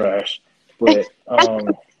had some trash, but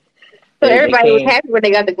so everybody was happy when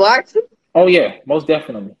they got the Glocks. Oh yeah, most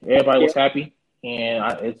definitely. Everybody was happy, and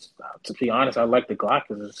it's to be honest, I like the Glock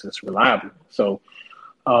because it's reliable. So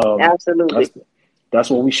absolutely, that's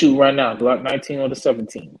what we shoot right now: Glock 19 or the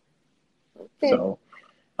 17. Okay. So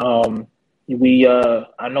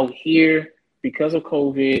I know here because of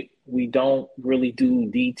COVID, we don't really do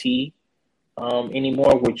DT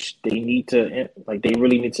anymore, which they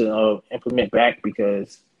really need to implement back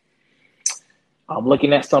because I'm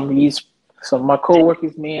looking at some of my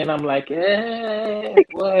coworkers, man. I'm like,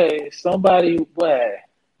 boy, somebody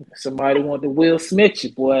want to Will Smith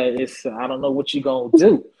you, boy. I don't know what you gonna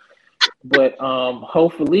do, but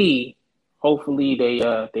hopefully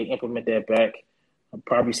they implement that back.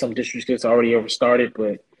 Probably some districts that's already over started,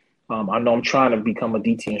 but I know I'm trying to become a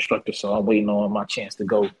DT instructor, so I'm waiting on my chance to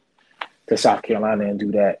go to South Carolina and do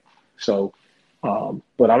that. So,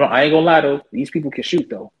 but I ain't gonna lie though, these people can shoot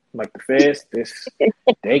though. Like the feds,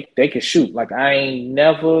 they can shoot. Like I ain't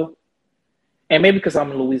never, and maybe because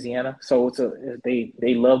I'm in Louisiana, so they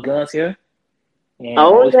love guns here, and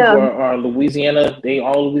all Oh these people yeah. are Louisiana. They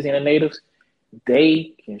all Louisiana natives.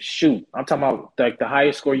 They can shoot. I'm talking about like the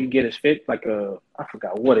highest score you get is I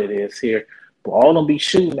forgot what it is here, but all of them be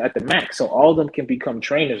shooting at the max, so all of them can become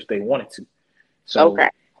trainers if they wanted to. So, Okay.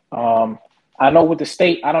 I know with the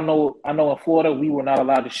state, I don't know. I know in Florida we were not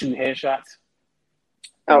allowed to shoot headshots.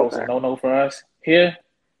 That was a Okay. no-no for us. Here,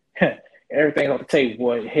 everything's on the table,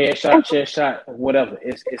 boy. Headshot, chest shot, whatever.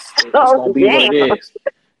 It's Oh gonna be what damn. it is.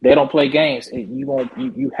 They don't play games.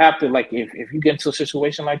 You have to like if you get into a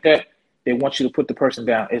situation like that, they want you to put the person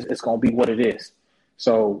down. It's gonna be what it is.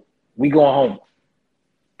 So we going home.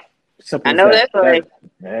 I Simple as know that. that's right.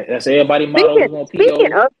 That's everybody motto. Speaking We're on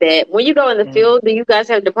speaking PO. of that, when you go in the Mhm. field, do you guys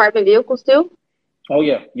have department vehicles too? Oh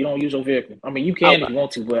yeah, you don't use your vehicle. I mean, you can if Okay. you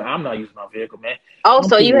want to, but I'm not using my vehicle, man. I'm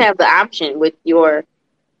Also, you cool. have the option with your.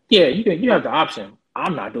 Yeah, you have the option.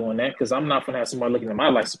 I'm not doing that because I'm not gonna have somebody looking at my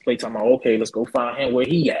license plate talking about, okay, let's go find him where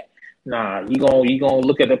he at. Nah, you gonna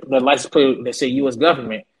look at the license plate that say U.S.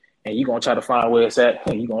 government, and you gonna try to find where it's at.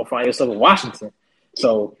 You gonna find yourself in Washington.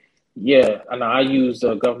 So yeah, and I use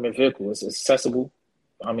a government vehicle. It's accessible.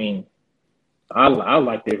 I mean, I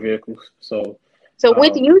like their vehicles. So So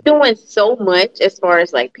with um, you doing so much as far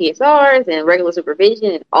as like PSRs and regular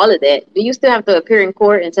supervision and all of that, do you still have to appear in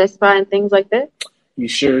court and testify and things like that? you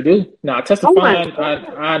sure do. Now Oh my testifying, God.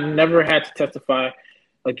 I never had to testify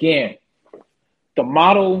again. The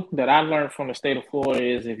model that I learned from the state of Florida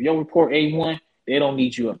is if your report A1, they don't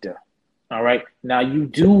need you up there. All right. Now you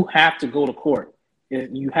do have to go to court.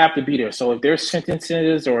 You have to be there. So if there's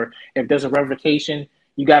sentences or if there's a revocation,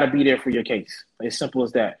 you got to be there for your case. As simple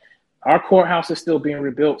as that. Our courthouse is still being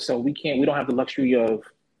rebuilt, so we don't have the luxury of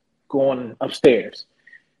going upstairs.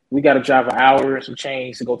 We got to drive an hour and some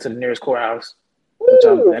change to go to the nearest courthouse,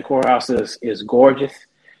 Ooh, that courthouse is gorgeous,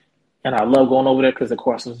 and I love going over there because the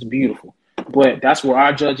courthouse is beautiful. But that's where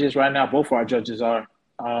our judge is right now. Both of our judges are,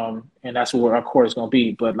 and that's where our court is going to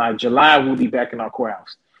be. But like July, we'll be back in our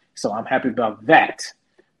courthouse, so I'm happy about that.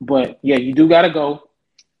 But yeah, you do got to go.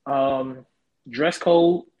 Dress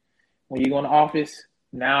code when you go in the office.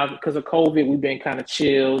 Now because of COVID, we've been kind of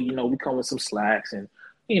chill. We come with some slacks and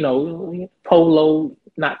polo,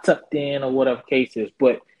 not tucked in or whatever case is.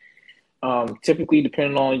 But typically,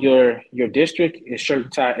 depending on your district, it's shirt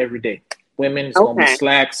and tie every day. Women, it's gonna be okay.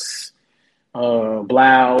 slacks,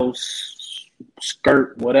 blouse,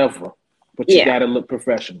 skirt, whatever. But you Yeah. gotta look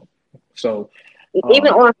professional. So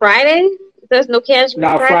Even um, on Friday, there's no casual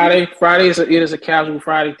now Friday. Friday it is a casual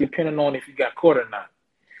Friday, depending on if you got court or not.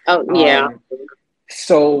 Oh yeah, Um,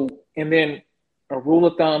 so and then a rule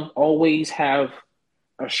of thumb: always have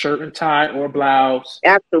a shirt and tie or blouse or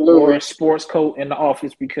a absolutely. sports coat in the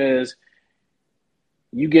office because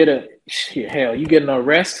you get you get an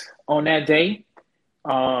arrest on that day.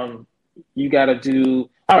 You got to do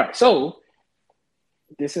all right. So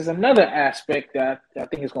this is another aspect that I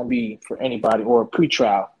think is going to be for anybody or a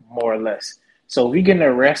pretrial, more or less. So if you get an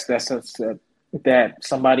arrest that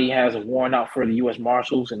somebody has a warrant out for the U.S.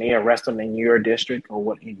 Marshals and they arrest them in your district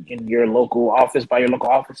or in your local office by your local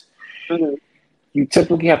office, Hmm. you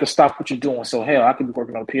typically have to stop what you're doing. So hell, I could be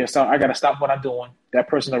working on a PSR. I got to stop what I'm doing. That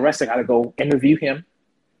person arrested, I got to go interview him.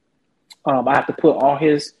 I have to put all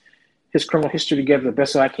his criminal history together the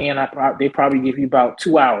best I can. They probably give you about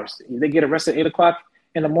 2 hours. If they get arrested at 8 o'clock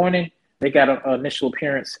in the morning, they got an initial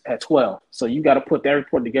appearance at 12. So you got to put that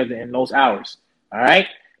report together in those hours. All right.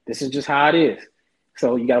 This is just how it is.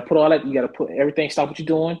 So you got to put all that. You got to put everything. Stop what you're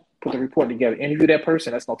doing. Put the report together. Interview that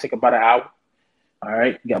person. That's gonna take about an hour. All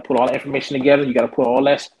right. You got to put all the information together. You got to put all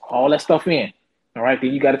that stuff in. All right.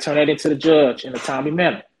 Then you got to turn that into the judge in a timely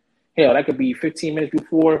manner. Hell, that could be 15 minutes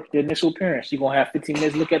before the initial appearance. You're gonna have 15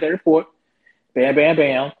 minutes to look at that report. Bam, bam,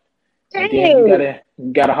 bam. And then you Dang.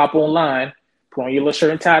 gotta hop online, put on your little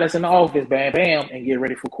shirt and tie that's in the office, bam, bam, and get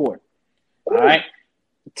ready for court. All Ooh, right.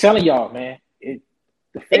 I'm telling y'all, man, the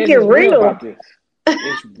it feds get is real real. about this.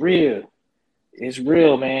 It's real. It's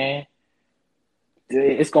real, man.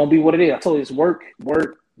 It's gonna be what it is. I told you, it's work,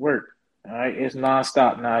 work, work. All right, it's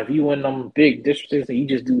nonstop. Now, if you in them big districts and you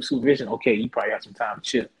just do supervision, okay, you probably have some time to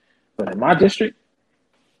chill. But in my district,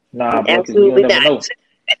 nah, bro, because you'll Absolutely never not. know.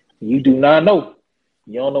 You do not know.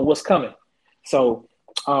 You don't know what's coming. So,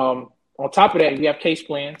 on top of that, you have case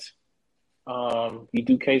plans. You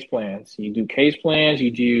do case plans. You do case plans.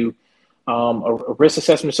 You do a risk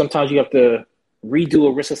assessment. Sometimes you have to redo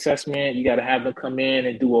a risk assessment. You got to have them come in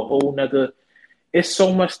and do a whole nother. It's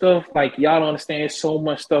so much stuff. Like y'all don't understand. It's so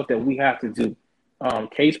much stuff that we have to do.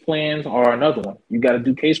 Case plans are another one. You got to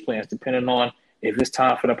do case plans depending on if it's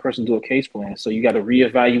time for that person to do a case plan. So you got to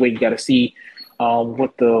reevaluate. You got to see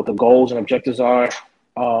what the goals and objectives are.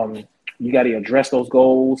 You got to address those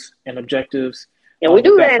goals and objectives And we with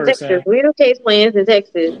do that that in Texas. person. We do case plans in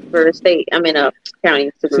Texas for state.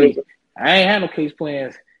 County See, supervision. I ain't had no case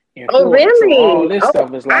plans in Oh, Florida, so all really? this Oh,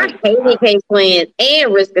 stuff is I like, hated case plans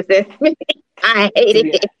and risk assessment. I to hated be,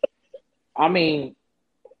 it. I mean,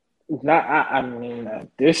 not, I mean,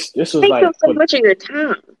 this was It takes like, up so much of your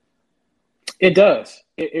time. it does,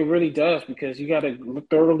 it really does, because you got to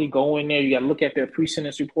thoroughly go in there. You got to look at their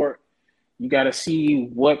pre-sentence report. You got to see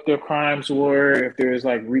what their crimes were, if there's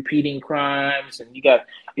like repeating crimes, and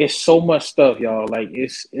it's so much stuff, y'all. Like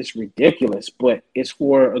it's ridiculous, but it's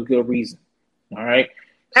for a good reason. All right,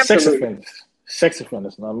 Absolutely. sex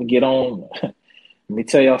offenders. Now, let me get on. Let me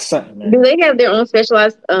tell y'all something, man. Do they have their own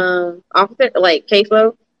specialized officer, like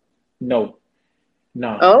caseload? No,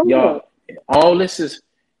 no, Oh, y'all. All this is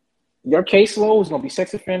your caseload is gonna be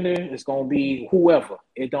sex offender. It's gonna be whoever.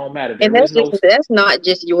 It don't matter. and There is no. that's not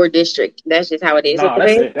just your district. That's just how it is No, over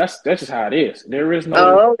that's there. it. That's just how it is. There is no.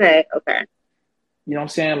 Oh, okay, okay. You know what I'm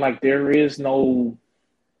saying? Like there is no.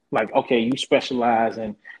 Like okay, you specialize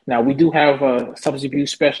in. Now we do have a substance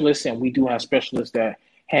abuse specialist, and we do have specialists that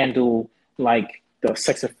handle like the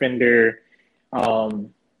sex offender,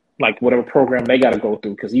 um, like whatever program they got to go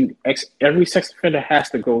through. Because every sex offender has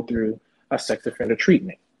to go through a sex offender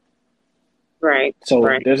treatment. Right, So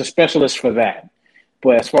right. there's a specialist for that.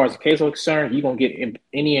 But as far as the case is concerned, you're gonna get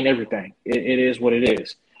any and everything. It is what it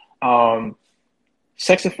is. Um,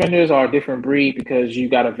 Sex offenders are a different breed because you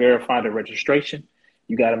got to verify the registration.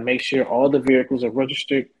 You got to make sure all the vehicles are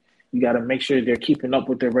registered. You got to make sure they're keeping up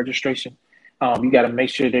with their registration. You got to make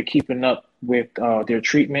sure they're keeping up with their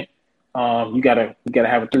treatment. You gotta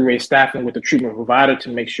have a three-way staffing with the treatment provider to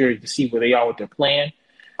make sure to see where they are with their plan.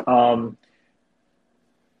 Um,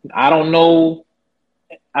 I don't know.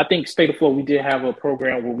 I think state of Florida, we did have a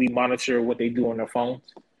program where we monitor what they do on their phones.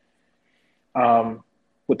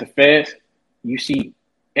 With the feds, you see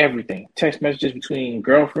everything. Text messages between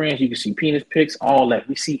girlfriends, you can see penis pics, all that.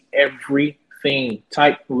 We see everything.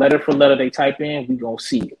 Type letter for letter they type in, we gonna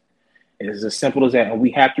see it. It's as simple as that. And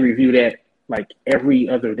we have to review that like every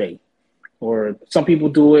other day. Or some people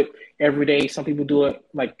do it every day, some people do it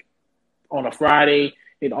like on a Friday.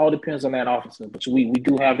 It all depends on that officer. But we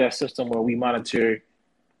do have that system where we monitor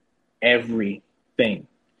everything.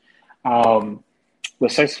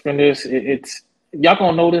 With sex offenders, it's y'all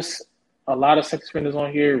gonna notice a lot of sex offenders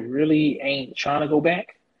on here really ain't trying to go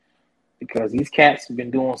back because these cats have been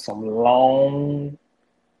doing some long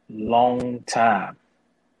time.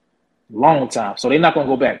 So they're not gonna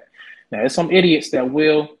go back. Now there's some idiots that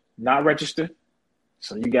will not register,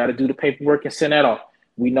 so you got to do the paperwork and send that off.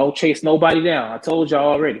 We know chase nobody down. I told y'all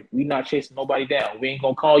already. We not chasing nobody down. We ain't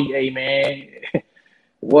gonna call you, hey man,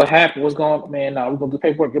 what happened? What's going on, man? Nah, we're gonna do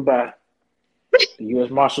paperwork. Goodbye. The U.S.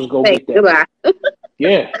 Marshals go Hey, get that. goodbye.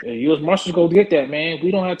 Yeah, the U.S. Marshals go get that, man.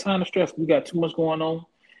 We don't have time to stress. We got too much going on.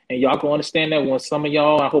 And y'all can understand that when some of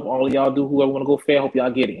y'all, I hope all of y'all do, whoever want to go fair, I hope y'all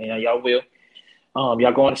get it. And y'all will.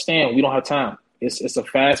 Y'all go understand. We don't have time. It's a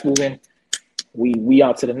fast moving. We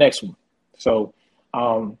out to the next one. So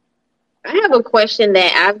I have a question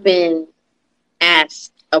that I've been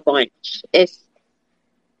asked a bunch. It's,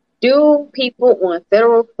 do people on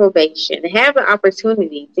federal probation have an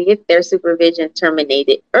opportunity to get their supervision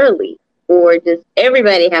terminated early? Or does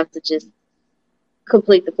everybody have to just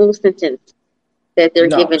complete the full sentence that they're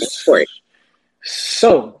no. given in court?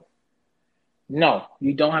 So no,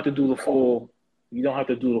 you don't have to do the full. You don't have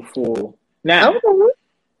to do the full. Now, Okay.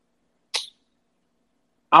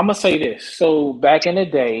 I'm gonna say this. So back in the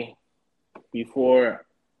day, before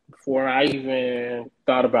I even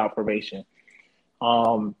thought about probation,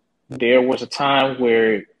 there was a time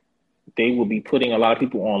where they would be putting a lot of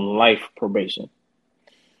people on life probation,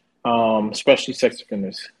 especially sex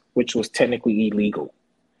offenders, which was technically illegal.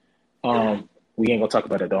 We ain't gonna talk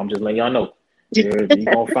about it though. I'm just letting y'all know. You're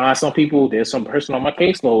gonna find some people. There's some person on my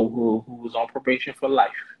caseload who was on probation for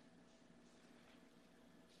life.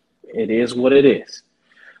 It is what it is.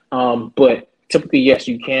 But typically, yes,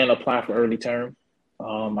 you can apply for early term.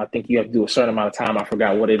 I think you have to do a certain amount of time. I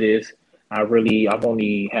forgot what it is. I've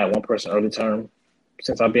only had one person early term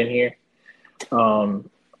since I've been here.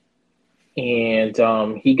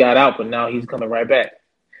 He got out, but now he's coming right back.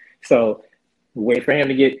 So wait for him.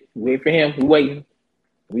 We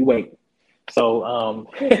waiting. So,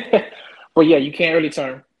 but yeah, you can't early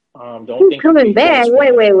term. Don't think coming back.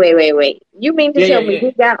 Wait. You mean to tell me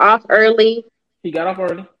he got off early? He got off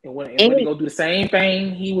early and went to go do the same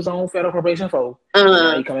thing he was on federal probation for.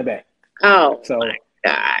 Now he coming back. Oh, so my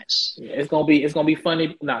gosh! It's gonna be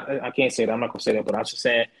funny. No, I can't say that. I'm not gonna say that. But I'm just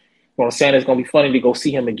saying, what I'm saying is gonna be funny to go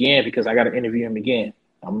see him again because I got to interview him again.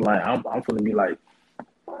 I'm gonna be like,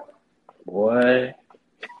 boy.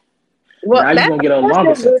 Well, now you're gonna get a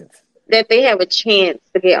longer sentence. That they have a chance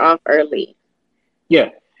to get off early. Yeah,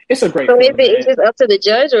 it's a great. So is it just up to the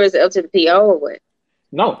judge or is it up to the PO or what?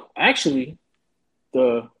 No, actually,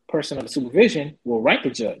 the person of the supervision will write the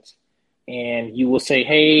judge, and you will say,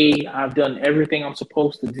 "Hey, I've done everything I'm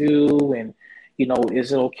supposed to do, and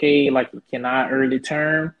is it okay? Like, can I early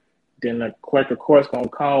term?" Then the clerk of court's gonna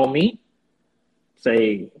call me,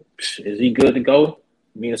 say, "Is he good to go?"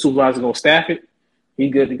 Me and the supervisor gonna staff it. He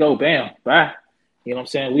good to go. Bam, bye. You know what I'm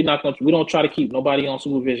saying? We don't try to keep nobody on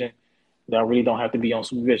supervision that really don't have to be on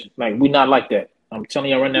supervision. Like, we're not like that. I'm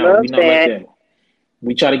telling you right now, we're not like that.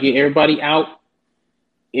 We try to get everybody out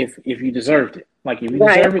if you deserved it. Like, if you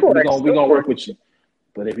deserve it, we're gonna work with you.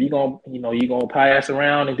 But if you're gonna pass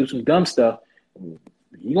around and do some dumb stuff,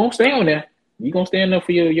 you're gonna stay on there. You're gonna stay on there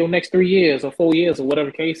for your next 3 years or 4 years or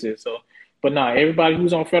whatever the case is. So, but everybody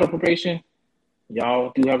who's on federal probation,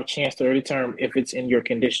 y'all do have a chance to early term if it's in your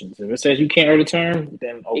conditions. If it says you can't early term,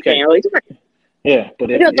 then okay. You can't early term. Yeah, but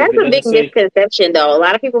that's a big misconception, though. A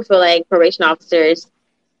lot of people feel like probation officers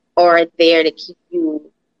are there to keep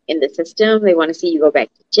you in the system. They want to see you go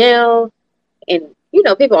back to jail, and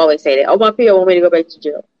people always say that. Oh, my PO want me to go back to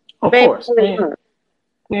jail. Of course, man.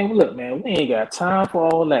 Look, man, we ain't got time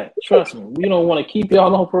for all that. Trust me, we don't want to keep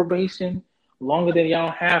y'all on probation longer than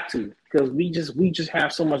y'all have to. Because we just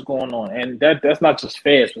have so much going on, and that's not just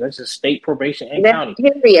feds, but that's just state probation and county.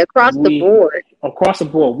 Across the board. Across the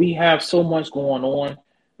board, we have so much going on.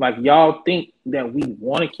 Like, y'all think that we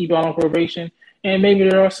want to keep y'all on probation, and maybe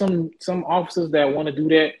there are some officers that want to do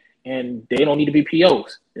that, and they don't need to be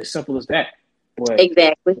POs. As simple as that. But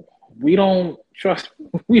exactly, we don't trust.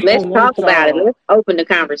 Let's talk about it. Let's open the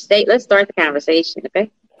conversation. Let's start the conversation,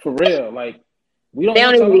 okay? For real, like we don't. They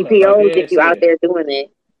don't need to be POs if you out there doing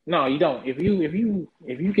it. No, you don't. If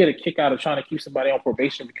you get a kick out of trying to keep somebody on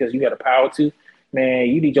probation because you had the power to, man,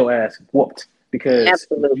 you need your ass whooped because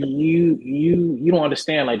absolutely. You don't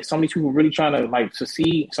understand. Like, some of these people really trying to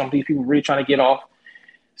succeed. Some of these people really trying to get off.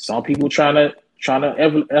 Some people trying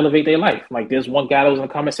to elevate their life. Like, there's one guy that was in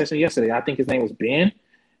the comment section yesterday. I think his name was Ben.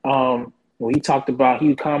 When he talked about,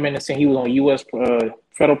 he commented saying he was on U.S.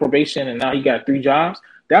 Federal probation and now he got 3 jobs.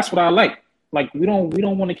 That's what I like. Like, we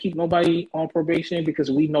don't want to keep nobody on probation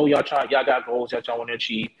because we know y'all got goals y'all want to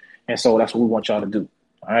achieve, and so that's what we want y'all to do.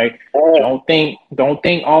 All right. Don't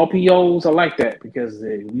think all POs are like that because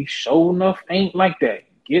we sure enough ain't like that.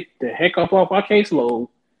 Get the heck up off our caseload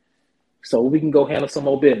so we can go handle some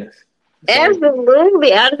more business. So,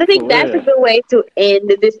 absolutely. I think that's a good way to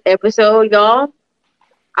end this episode, y'all.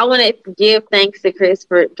 I want to give thanks to Chris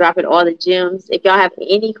for dropping all the gems. If y'all have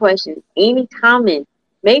any questions, any comments,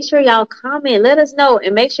 make sure y'all comment. Let us know.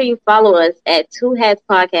 And make sure you follow us at Two Hats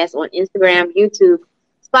Podcast on Instagram, YouTube,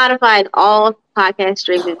 Spotify, and all podcast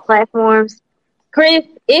streaming platforms. Chris,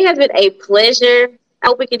 it has been a pleasure. I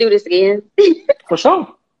hope we can do this again. For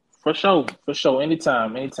sure.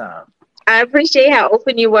 Anytime. I appreciate how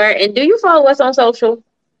open you were. And do you follow us on social?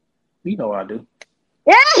 You know I do.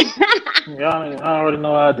 Yeah. I already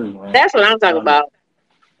know I do, man. That's what I'm talking about.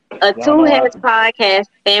 A Two Hats Podcast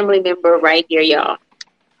family member right here, y'all.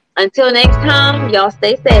 Until next time, y'all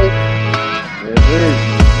stay safe.